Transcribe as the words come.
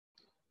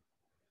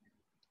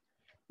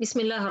بسم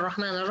الله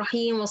الرحمن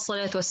الرحيم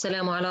والصلاة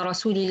والسلام على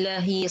رسول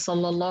الله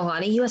صلى الله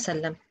عليه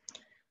وسلم.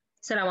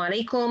 السلام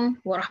عليكم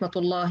ورحمة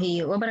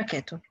الله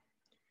وبركاته.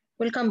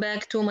 Welcome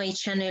back to my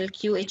channel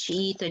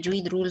QHE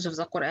Tajweed Rules of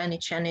the Qur'an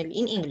channel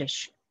in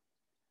English.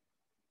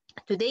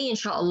 Today,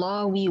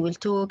 inshallah, we will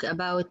talk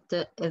about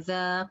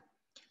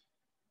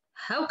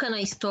how can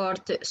I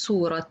start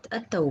Surat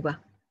At-Tawba.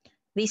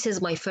 This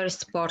is my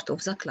first part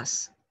of the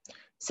class.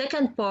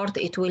 Second part,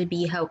 it will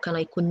be how can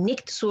I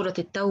connect Surah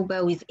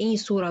At-Tawba with any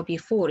surah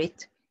before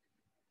it,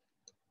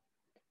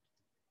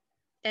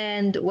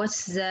 and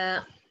what's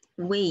the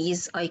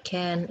ways I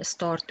can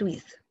start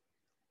with.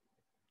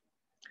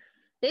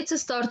 Let's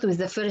start with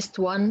the first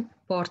one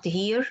part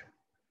here,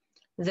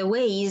 the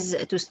ways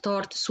to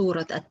start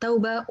Surah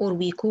At-Tawba, or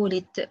we call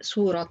it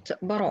Surah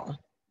Bara'a.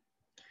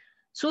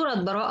 Surah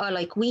Bara'a,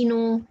 like we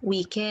know,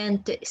 we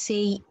can't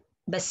say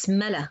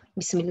basmallah,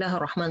 Bismillah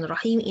ar-Rahman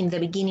ar-Rahim, in the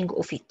beginning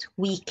of it.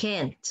 We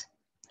can't.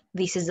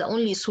 This is the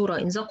only surah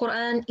in the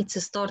Quran.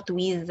 It's start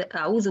with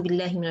أعوذ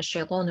بالله من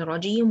الشيطان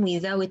الرجيم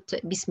without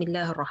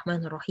Bismillah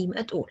ar-Rahman ar-Rahim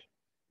at all.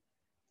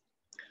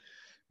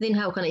 Then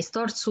how can I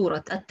start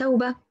Surah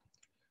At-Tawba?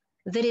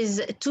 There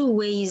is two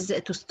ways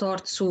to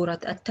start Surah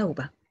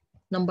At-Tawba.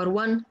 Number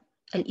one,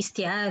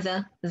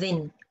 Al-Isti'aadha,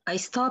 then I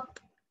stop,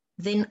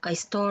 then I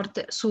start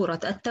Surah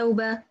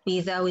At-Tawba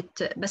without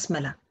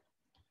basmallah.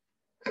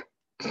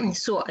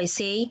 So I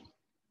say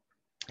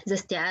the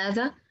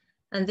isti'adha,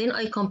 and then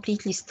I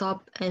completely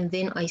stop, and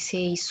then I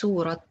say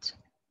Surah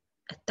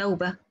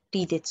At-Tawba,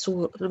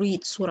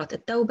 read Surah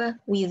At-Tawba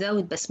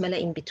without basmallah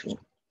in between.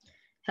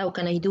 How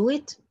can I do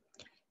it?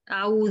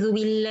 أعوذ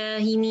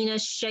بالله من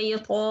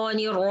الشيطان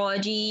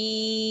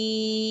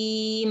الرجيم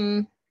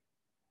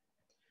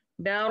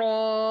براءة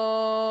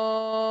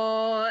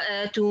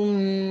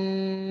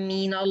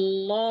من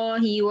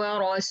الله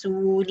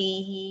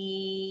ورسوله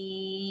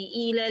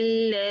إلى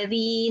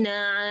الذين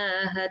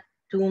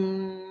عاهدتم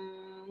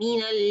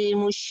من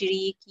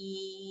المشركين.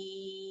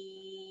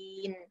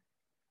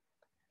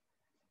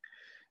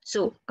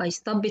 So I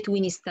stop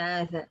between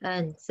isti'adha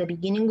and the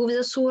beginning of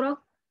the surah,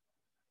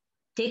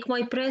 take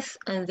my breath,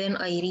 and then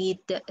I read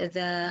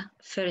the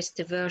first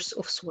verse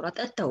of Surah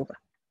At-Tawba.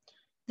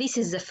 This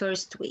is the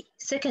first way.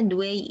 Second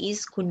way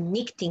is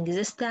connecting the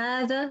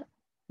isti'adha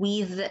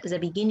with the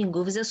beginning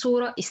of the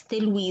surah,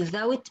 still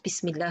without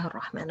Bismillah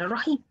ar-Rahman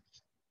ar-Rahim.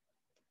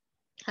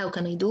 How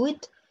can I do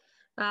it?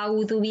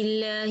 أعوذ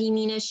بالله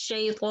من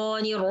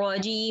الشيطان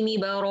الرجيم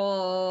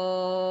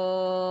براءة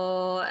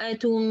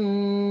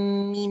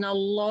من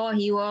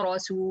الله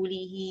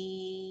ورسوله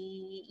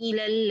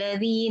إلى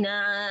الذين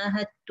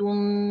عاهدتم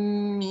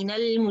من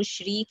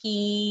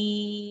المشركين.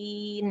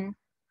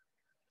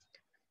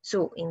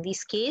 So in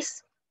this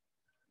case,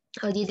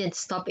 I didn't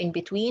stop in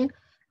between.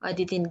 I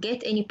didn't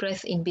get any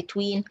breath in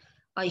between.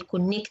 I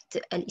connect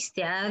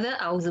al-isti'adha,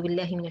 أعوذ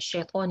بالله من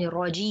الشيطان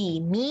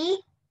الرجيم.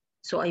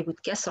 So I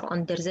would kasra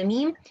under the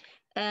meme,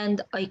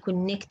 and I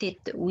connect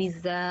it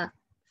with the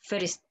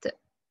first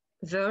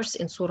verse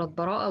in Surah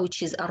Bara'a,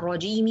 which is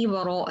Ar-Rajimi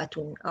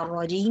Bara'atun.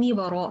 Ar-Rajimi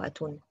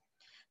Bara'atun.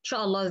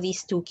 Inshallah,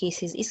 these two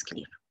cases is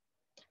clear.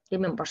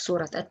 Remember,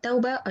 Surah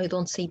At-Tawba, I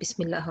don't say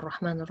Bismillah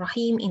ar-Rahman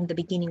ar-Rahim in the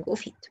beginning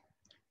of it.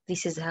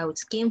 This is how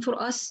it came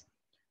for us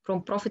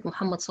from Prophet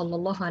Muhammad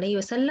sallallahu alayhi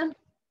wasallam,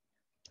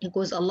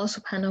 because Allah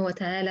subhanahu wa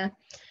ta'ala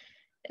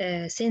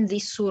sent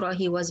this surah.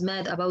 He was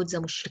mad about the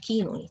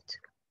mushrikeen on it.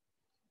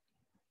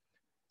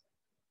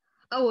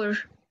 Our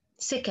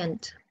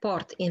second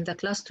part in the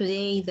class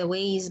today, the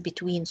ways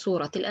between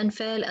Surah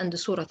Al-Anfal and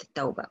Surah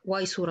At-Tawba.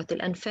 Why Surah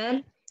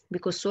Al-Anfal?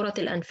 Because Surah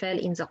Al-Anfal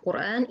in the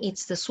Quran,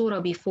 it's the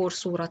surah before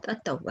Surah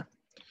At-Tawba.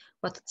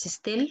 But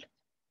still,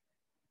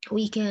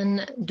 we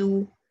can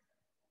do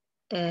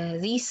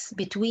this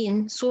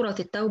between Surah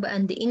At-Tawba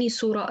and any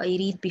surah I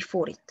read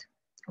before it.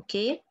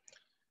 Okay?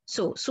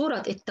 So,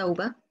 Surah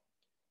At-Tawba,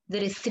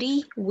 there are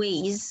three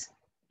ways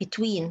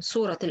between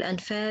Surah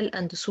Al-Anfal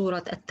and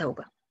Surah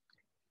At-Tawba.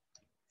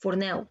 For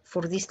now,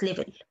 for this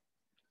level.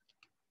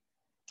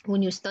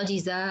 When you study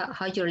the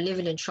higher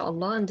level,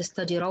 inshallah, and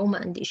study Rawma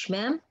and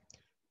Ishmam,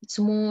 it's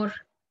more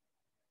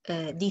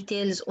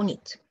details on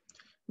it.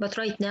 But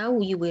right now,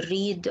 we will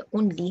read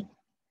only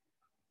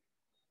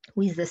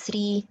with the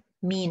three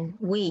main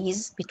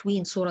ways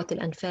between Surah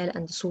Al-Anfal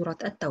and Surah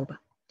At-Tawba.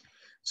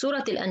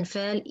 Surah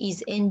Al-Anfal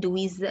is end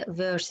with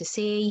verse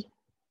say,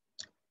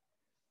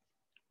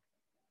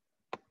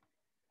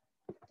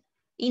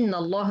 إن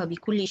الله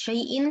بكل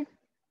شيء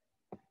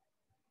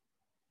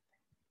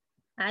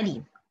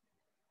عليم.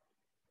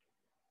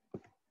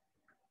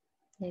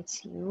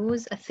 Let's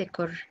use a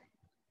thicker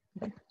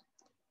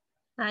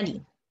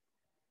عليم.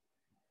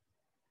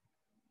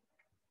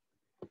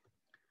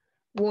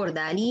 Word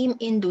عليم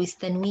end with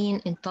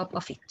tanween on top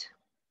of it.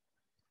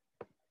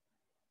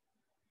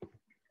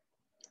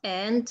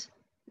 And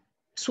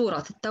Surah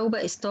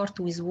At-Tawba start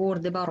with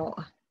word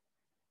براءة.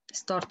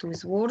 Start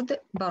with word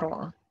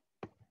براءة.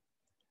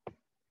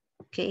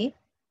 Okay.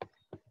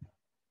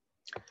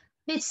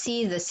 Let's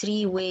see the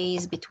three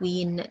ways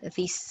between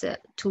these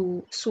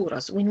two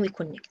surahs when we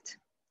connect.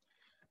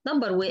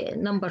 Number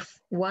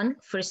one,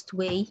 first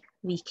way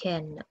we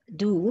can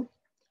do,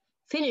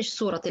 finish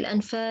Surah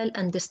Al-Anfal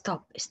and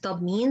stop.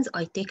 Stop means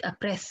I take a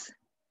breath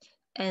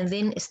and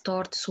then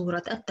start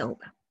Surah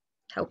At-Tawba.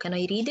 How can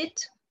I read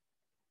it?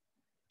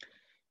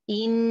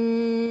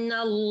 إن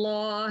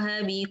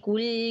الله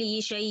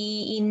بكل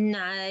شيء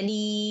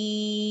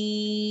عليم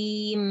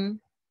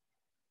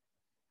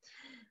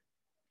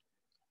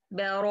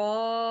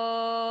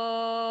براءة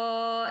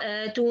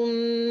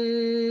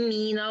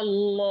من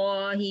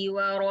الله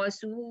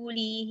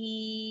ورسوله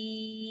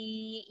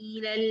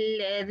إلى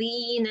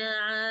الذين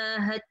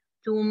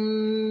عاهدتم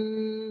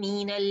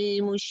من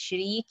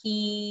المشركين.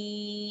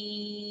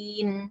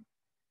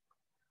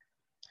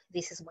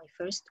 This is my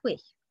first way.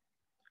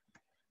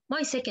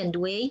 My second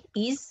way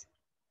is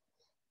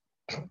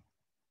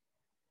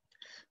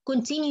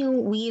continue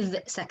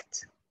with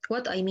sect.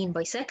 What I mean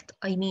by sect,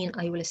 I mean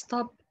I will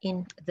stop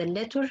in the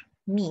letter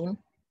meme.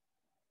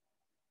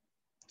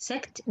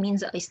 Sect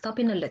means I stop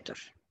in a letter.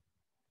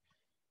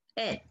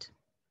 And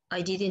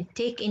I didn't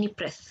take any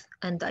breath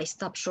and I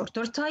stop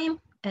shorter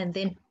time and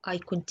then I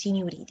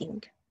continue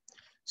reading.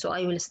 So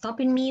I will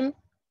stop in meme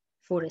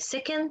for a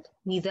second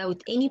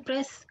without any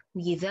breath,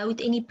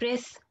 without any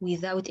breath,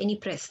 without any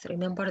breath.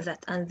 Remember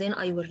that. And then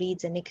I will read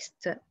the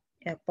next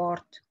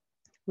part,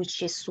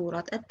 which is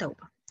Surah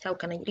At-Tawba. How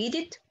can I read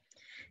it?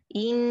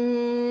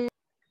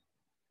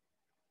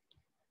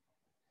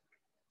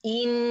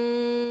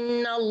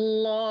 إن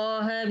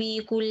الله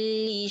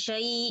بكل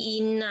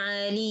شيء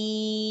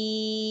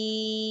عليم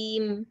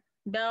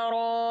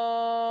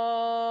براءة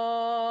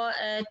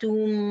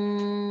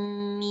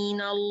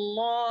من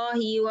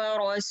الله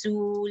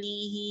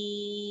ورسوله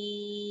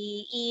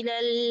إلى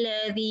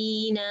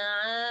الذين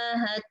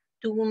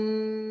عاهدتم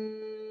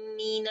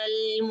من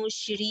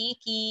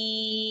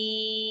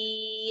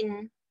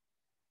المشركين.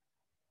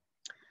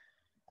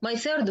 My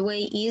third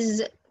way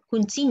is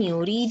continue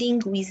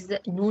reading with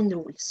noon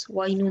rules.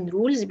 Why noon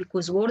rules?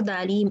 Because word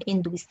alim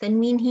end with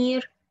tanween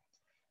here.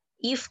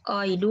 If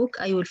I look,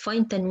 I will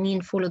find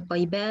tanween followed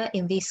by ba.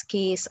 In this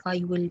case,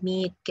 I will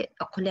make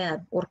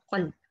aqlab or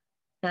qalb.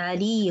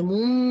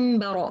 Alimun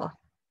bara'a.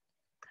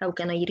 How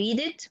can I read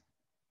it?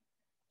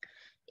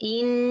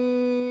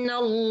 إن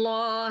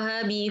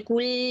الله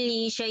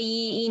بكل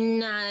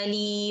شيء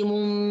عليم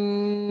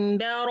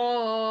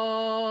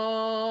براءة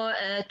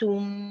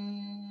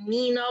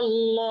من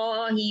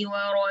الله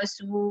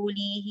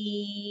ورسوله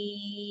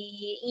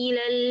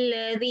إلى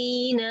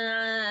الذين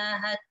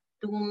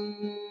عاهدتم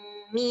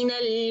من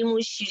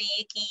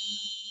المشركين.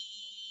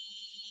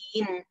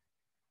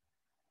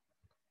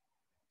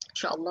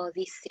 Inshallah,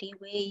 these three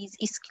ways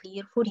is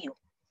clear for you.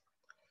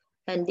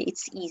 And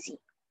it's easy.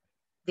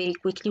 Very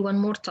quickly, one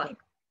more time.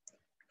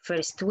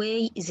 First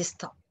way is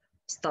stop.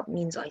 Stop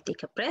means I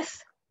take a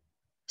breath,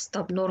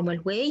 stop normal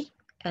way,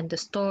 and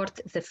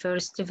start the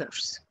first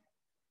verse.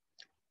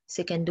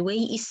 Second way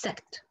is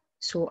sect.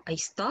 So I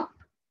stop,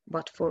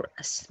 but for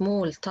a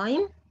small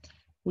time,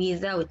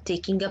 without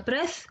taking a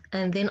breath,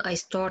 and then I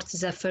start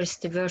the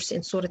first verse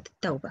in Surah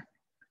At-Tawba.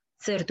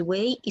 Third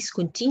way is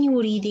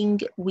continue reading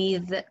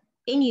with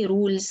any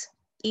rules.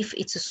 If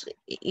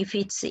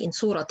it's in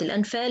Surah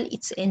Al-Anfal,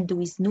 it's end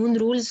with noon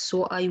rules,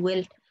 so I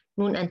will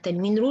noon and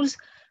tanween rules,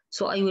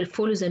 so I will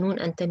follow the noon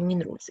and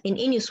tanween rules. In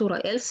any surah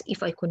else,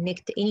 if I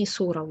connect any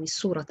surah with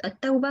Surah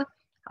At-Tawba,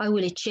 I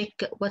will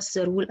check what's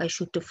the rule I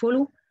should to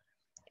follow,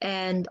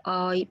 and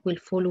I will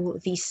follow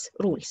these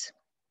rules.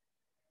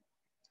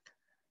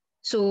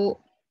 So,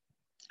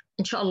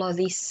 inshallah,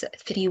 these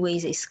three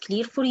ways is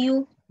clear for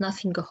you,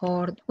 nothing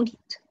hard on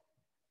it.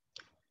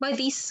 By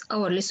this,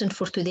 our lesson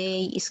for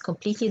today is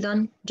completely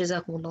done.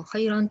 Jazakumullah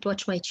khairan. To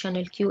watch my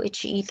channel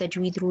QHE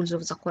Tajweed Rules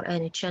of the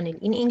Quran channel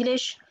in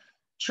English.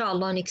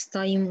 Inshallah, next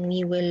time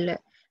we will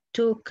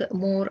talk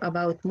more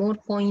about more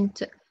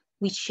point,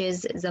 which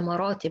is the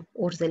maratib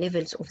or the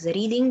levels of the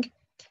reading,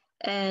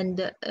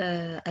 and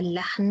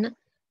al-lahn,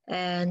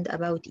 and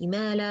about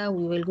imala.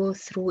 We will go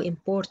through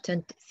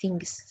important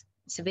things.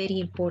 It's very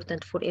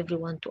important for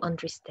everyone to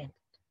understand.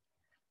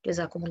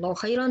 جزاكم الله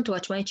خيرا. To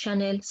watch my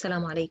channel.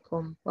 Assalamu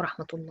alaikum wa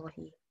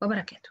rahmatullahi wa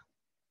barakatuh.